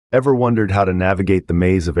Ever wondered how to navigate the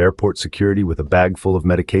maze of airport security with a bag full of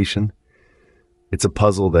medication? It's a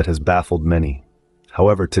puzzle that has baffled many.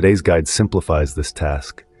 However, today's guide simplifies this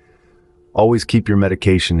task. Always keep your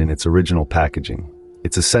medication in its original packaging.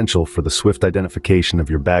 It's essential for the swift identification of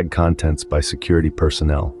your bag contents by security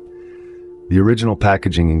personnel. The original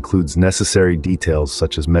packaging includes necessary details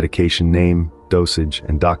such as medication name, dosage,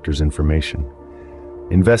 and doctor's information.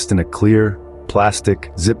 Invest in a clear,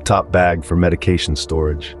 plastic, zip-top bag for medication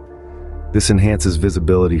storage. This enhances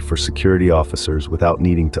visibility for security officers without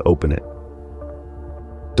needing to open it.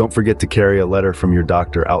 Don't forget to carry a letter from your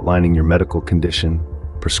doctor outlining your medical condition,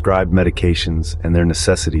 prescribed medications, and their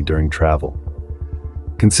necessity during travel.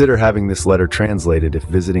 Consider having this letter translated if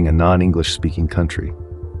visiting a non-English speaking country.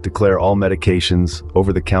 Declare all medications,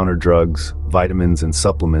 over-the-counter drugs, vitamins, and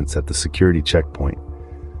supplements at the security checkpoint.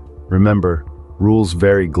 Remember, rules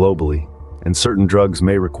vary globally, and certain drugs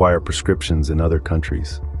may require prescriptions in other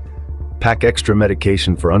countries. Pack extra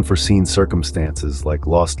medication for unforeseen circumstances like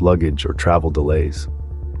lost luggage or travel delays.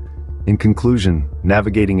 In conclusion,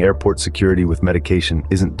 navigating airport security with medication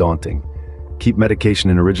isn't daunting. Keep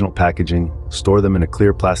medication in original packaging, store them in a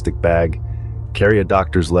clear plastic bag, carry a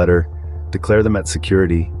doctor's letter, declare them at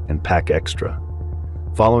security, and pack extra.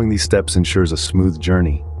 Following these steps ensures a smooth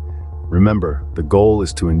journey. Remember, the goal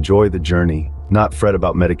is to enjoy the journey, not fret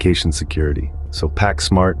about medication security. So pack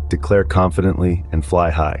smart, declare confidently, and fly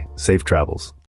high. Safe travels.